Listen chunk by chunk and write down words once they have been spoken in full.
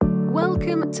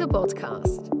Welcome to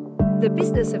Podcast, the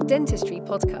Business of Dentistry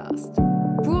podcast,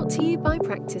 brought to you by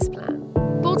Practice Plan.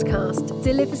 Podcast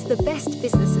delivers the best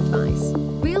business advice,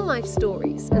 real-life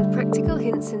stories, and practical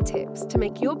hints and tips to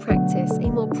make your practice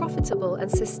a more profitable and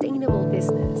sustainable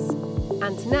business.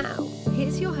 And now,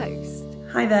 here's your host.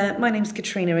 Hi there, my name's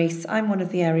Katrina Rees. I'm one of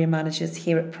the area managers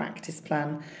here at Practice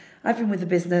Plan. I've been with the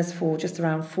business for just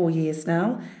around 4 years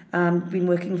now and been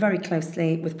working very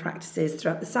closely with practices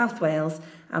throughout the South Wales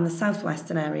and the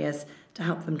southwestern areas to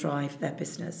help them drive their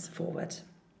business forward.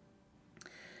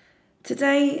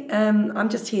 Today, I'm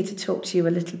just here to talk to you a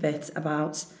little bit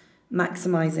about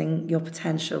maximising your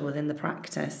potential within the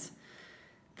practice.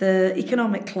 The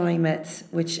economic climate,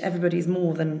 which everybody is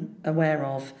more than aware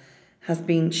of, has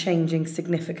been changing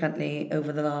significantly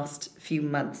over the last few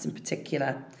months in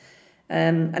particular.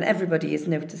 And everybody is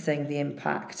noticing the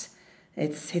impact.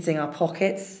 It's hitting our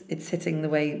pockets. It's hitting the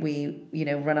way we,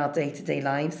 run our day-to-day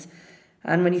lives.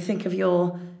 And when you think of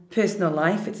your personal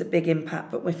life, it's a big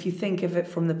impact. But if you think of it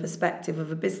from the perspective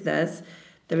of a business,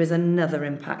 there is another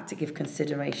impact to give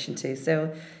consideration to.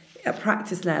 So at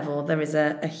practice level, there is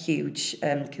a huge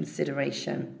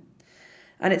consideration.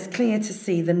 And it's clear to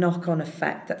see the knock-on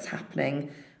effect that's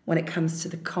happening when it comes to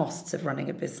the costs of running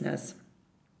a business.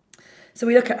 So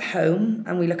we look at home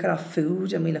and we look at our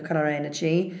food and we look at our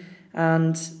energy,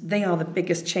 and they are the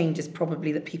biggest changes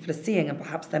probably that people are seeing, and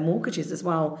perhaps their mortgages as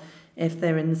well, if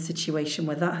they're in the situation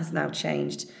where that has now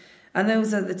changed. And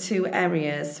those are the two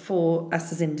areas for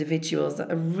us as individuals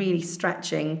that are really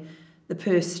stretching the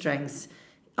purse strings.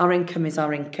 Our income is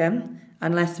our income.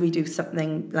 Unless we do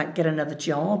something like get another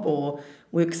job or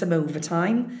work some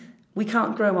overtime, we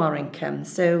can't grow our income.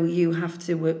 So you have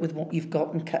to work with what you've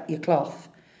got and cut your cloth.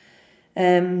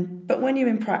 But when you're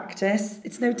in practice,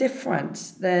 it's no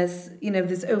different. There's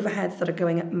overheads that are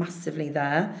going up massively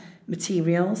there.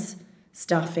 Materials,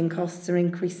 staffing costs are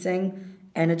increasing,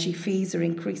 energy fees are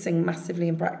increasing massively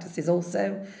in practices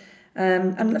also.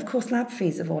 And of course, lab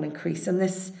fees have all increased, and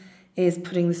this is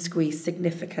putting the squeeze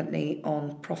significantly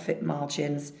on profit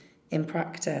margins in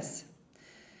practice.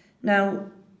 Now,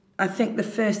 I think the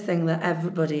first thing that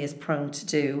everybody is prone to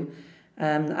do,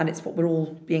 and it's what we're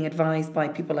all being advised by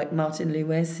people like Martin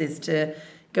Lewis, is to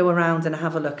go around and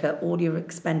have a look at all your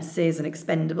expenses and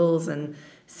expendables and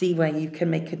see where you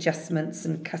can make adjustments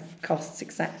and cut costs,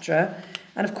 etc.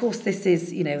 And of course, this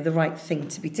is, the right thing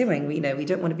to be doing. We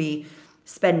don't want to be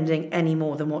spending any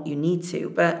more than what you need to,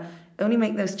 but only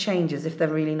make those changes if they're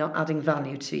really not adding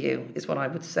value to you, is what I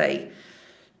would say.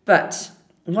 But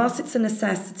whilst it's a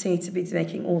necessity to be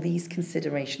making all these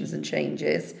considerations and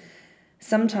changes,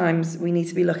 sometimes we need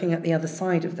to be looking at the other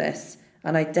side of this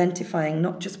and identifying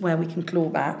not just where we can claw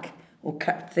back or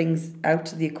cut things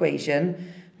out of the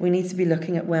equation. We need to be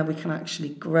looking at where we can actually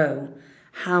grow.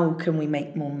 How can we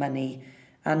make more money?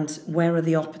 And where are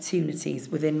the opportunities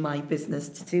within my business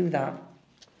to do that?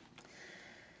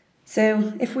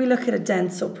 So if we look at a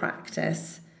dental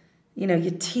practice,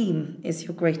 your team is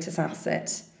your greatest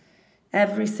asset.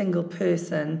 Every single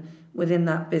person within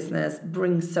that business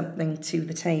brings something to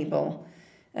the table.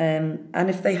 And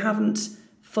if they haven't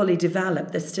fully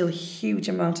developed, there's still a huge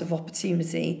amount of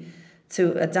opportunity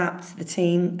to adapt the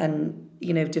team and,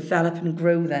 develop and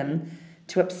grow them,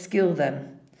 to upskill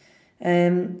them.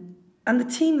 And the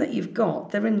team that you've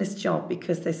got, they're in this job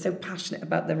because they're so passionate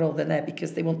about their role. They're there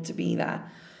because they want to be there.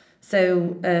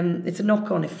 So it's a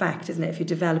knock-on effect, isn't it? If you're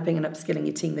developing and upskilling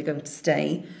your team, they're going to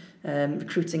stay.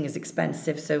 Recruiting is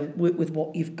expensive, so work with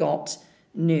what you've got,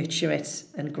 nurture it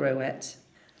and grow it.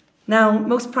 Now,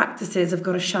 most practices have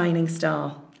got a shining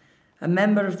star, a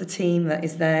member of the team that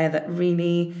is there that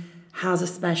really has a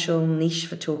special niche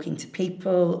for talking to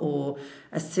people or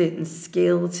a certain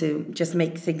skill to just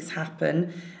make things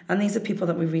happen. And these are people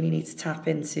that we really need to tap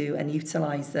into and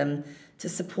utilise them to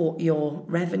support your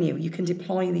revenue. You can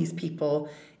deploy these people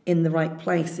in the right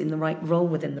place, in the right role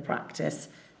within the practice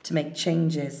to make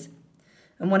changes.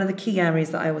 And one of the key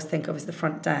areas that I always think of is the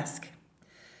front desk.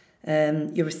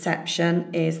 Your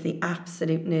reception is the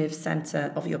absolute nerve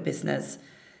centre of your business.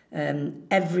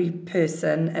 Every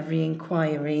person, every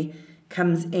inquiry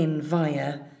comes in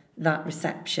via that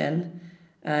reception,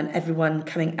 and everyone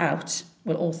coming out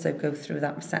will also go through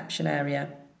that reception area.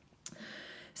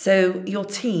 So your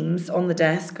teams on the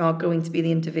desk are going to be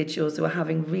the individuals who are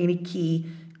having really key,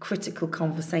 critical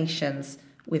conversations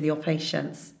with your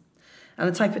patients. And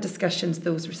the type of discussions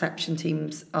those reception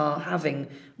teams are having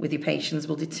with your patients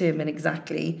will determine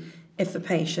exactly if the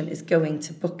patient is going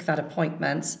to book that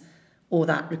appointment or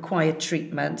that required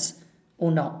treatment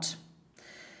or not.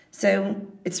 So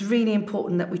it's really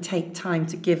important that we take time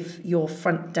to give your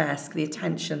front desk the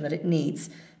attention that it needs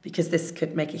because this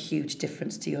could make a huge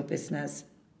difference to your business.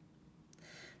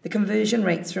 The conversion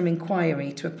rates from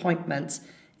inquiry to appointment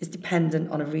is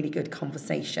dependent on a really good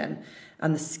conversation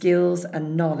and the skills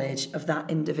and knowledge of that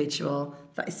individual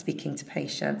that is speaking to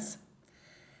patients.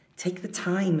 Take the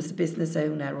time as the business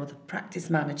owner or the practice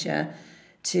manager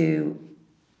to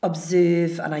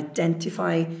observe and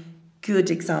identify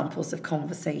good examples of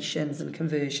conversations and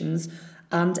conversions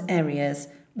and areas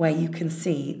where you can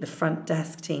see the front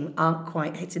desk team aren't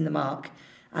quite hitting the mark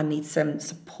and need some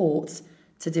support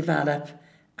to develop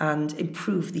and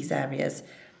improve these areas,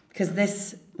 because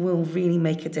this will really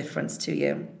make a difference to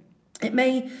you. It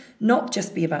may not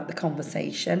just be about the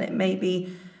conversation, it may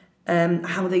be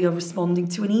how they are responding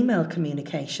to an email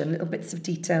communication, little bits of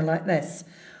detail like this.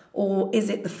 Or is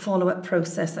it the follow-up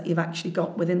process that you've actually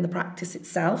got within the practice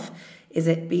itself? Is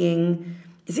it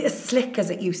as slick as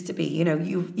it used to be? You know,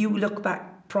 you look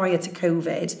back prior to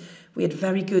COVID, we had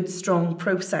very good, strong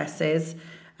processes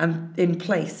in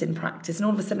place in practice, and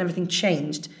all of a sudden everything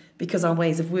changed because our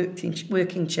ways of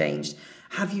working changed.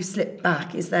 Have you slipped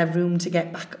back? Is there room to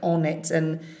get back on it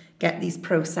and get these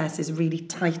processes really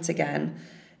tight again?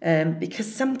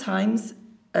 Because sometimes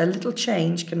a little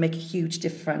change can make a huge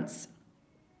difference.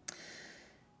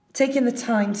 Taking the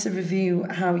time to review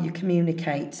how you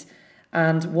communicate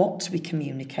and what we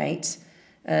communicate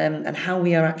and how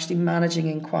we are actually managing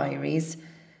inquiries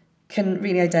can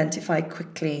really identify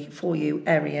quickly for you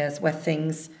areas where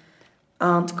things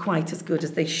aren't quite as good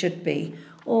as they should be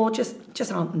or just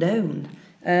aren't known.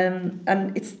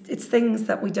 And it's things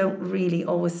that we don't really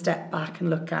always step back and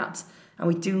look at, and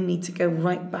we do need to go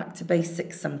right back to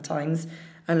basics sometimes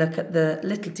and look at the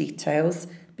little details,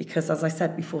 because as I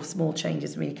said before, small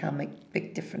changes really can make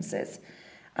big differences.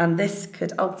 And this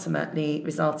could ultimately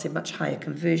result in much higher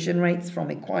conversion rates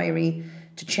from inquiry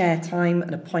to chair time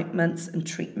and appointments and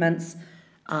treatments,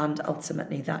 and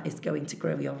ultimately that is going to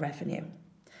grow your revenue.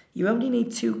 You only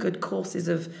need 2 good courses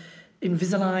of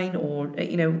Invisalign or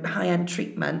high-end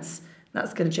treatments.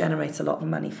 That's going to generate a lot of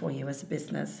money for you as a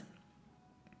business.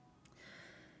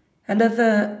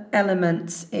 Another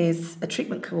element is a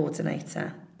treatment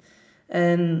coordinator.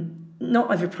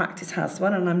 Not every practice has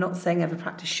one, and I'm not saying every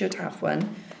practice should have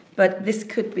one, but this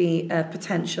could be a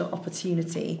potential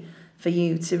opportunity for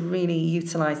you to really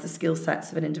utilise the skill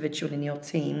sets of an individual in your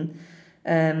team,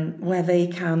 where they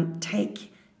can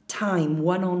take time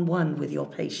one-on-one with your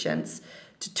patients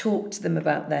to talk to them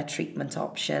about their treatment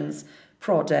options,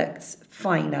 products,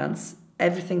 finance,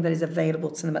 everything that is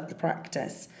available to them at the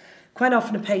practice. Quite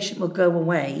often a patient will go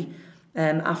away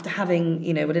after having,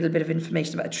 a little bit of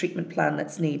information about a treatment plan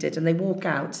that's needed, and they walk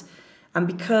out, and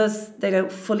because they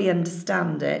don't fully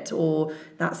understand it, or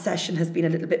that session has been a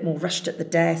little bit more rushed at the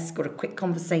desk, or a quick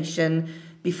conversation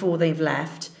before they've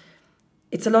left,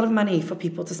 it's a lot of money for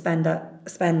people to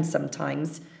spend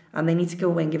sometimes, and they need to go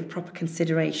away and give it proper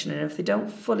consideration. And if they don't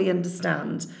fully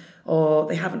understand, or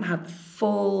they haven't had the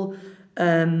full,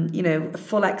 a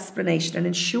full explanation and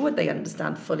ensured they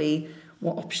understand fully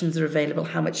what options are available,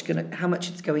 how much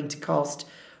it's going to cost,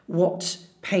 what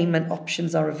payment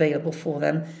options are available for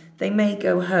them, they may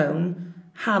go home,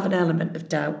 have an element of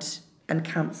doubt and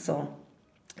cancel.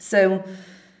 So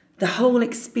the whole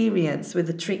experience with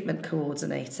the treatment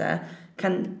coordinator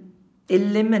can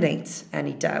eliminate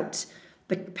any doubt.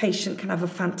 The patient can have a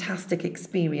fantastic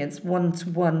experience,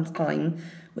 one-to-one time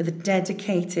with a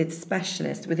dedicated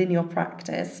specialist within your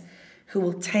practice who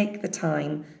will take the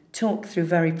time, talk through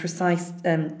very precise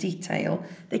detail.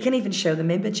 They can even show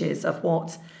them images of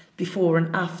what before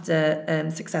and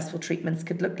after successful treatments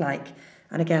could look like.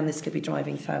 And again, this could be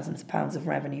driving thousands of pounds of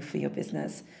revenue for your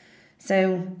business.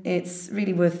 So it's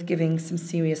really worth giving some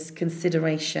serious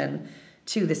consideration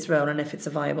to this role and if it's a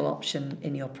viable option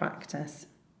in your practice.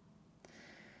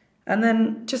 And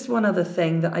then just one other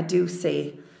thing that I do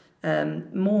see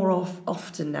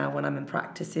often now when I'm in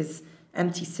practice is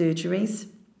empty surgeries.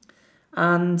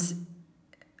 And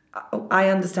I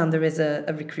understand there is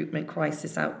a recruitment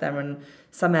crisis out there, and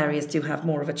some areas do have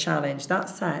more of a challenge. That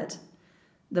said,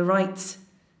 the right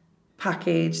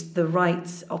package, the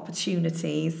right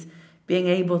opportunities, being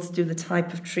able to do the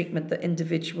type of treatment that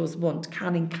individuals want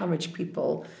can encourage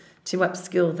people to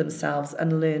upskill themselves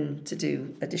and learn to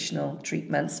do additional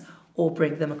treatments or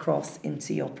bring them across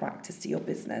into your practice, to your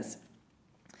business.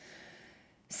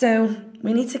 So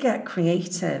we need to get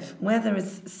creative. Where there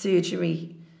is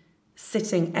surgery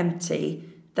sitting empty,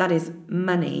 that is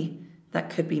money that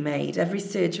could be made. Every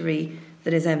surgery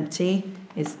that is empty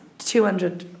is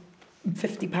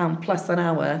 £250 plus an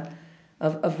hour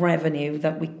of revenue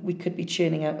that we could be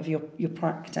churning out of your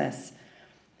practice.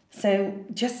 So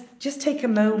just take a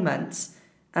moment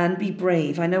and be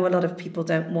brave. I know a lot of people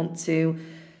don't want to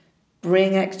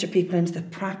bring extra people into the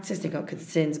practice. They've got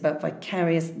concerns about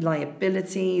vicarious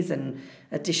liabilities and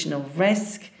additional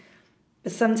risk.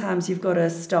 But sometimes you've got to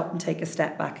stop and take a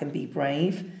step back and be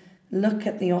brave. Look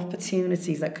at the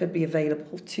opportunities that could be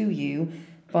available to you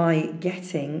by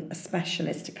getting a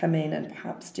specialist to come in and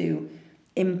perhaps do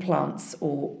implants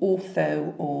or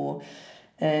ortho or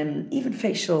even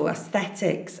facial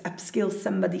aesthetics, upskill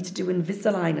somebody to do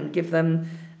Invisalign and give them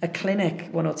a clinic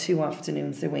 1 or 2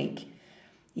 afternoons a week.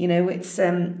 You know, it's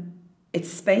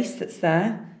space that's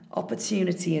there,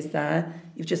 opportunity is there.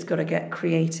 You've just got to get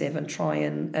creative and try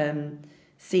and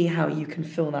see how you can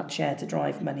fill that chair to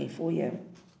drive money for you.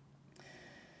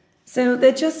 So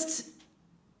they're just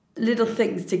little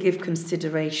things to give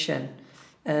consideration.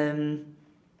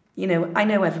 You know, I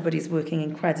know everybody's working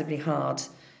incredibly hard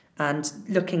and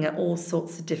looking at all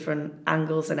sorts of different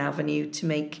angles and avenue to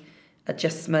make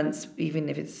adjustments, even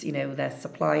if it's, you know, their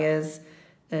suppliers.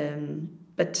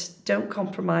 But don't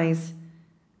compromise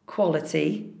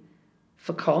quality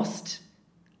for cost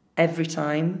every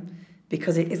time,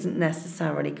 because it isn't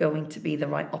necessarily going to be the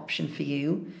right option for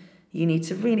you. You need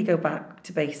to really go back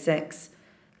to basics,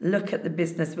 look at the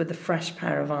business with a fresh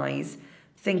pair of eyes,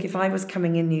 think, if I was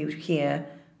coming in new here,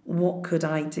 what could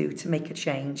I do to make a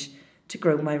change to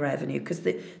grow my revenue? Because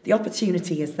the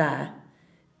opportunity is there.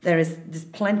 There's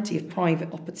plenty of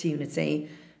private opportunity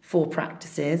for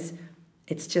practices.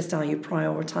 It's just, are you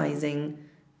prioritising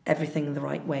everything the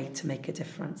right way to make a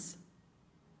difference?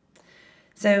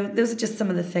 So those are just some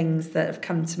of the things that have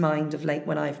come to mind of late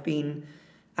when I've been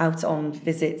out on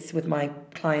visits with my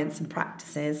clients and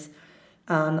practices.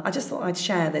 And I just thought I'd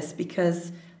share this,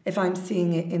 because if I'm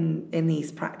seeing it in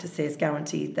these practices,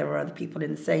 guaranteed there are other people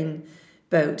in the same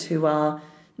boat who are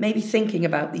maybe thinking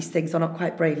about these things, or not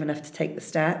quite brave enough to take the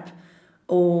step,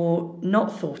 or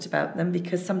not thought about them,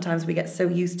 because sometimes we get so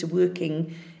used to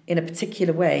working in a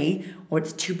particular way, or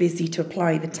it's too busy to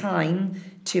apply the time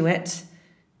to it,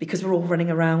 because we're all running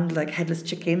around like headless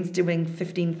chickens doing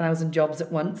 15,000 jobs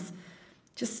at once.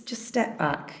 Just step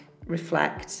back,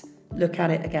 reflect, look at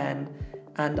it again,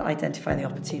 and identify the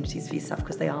opportunities for yourself,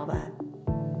 because they are there.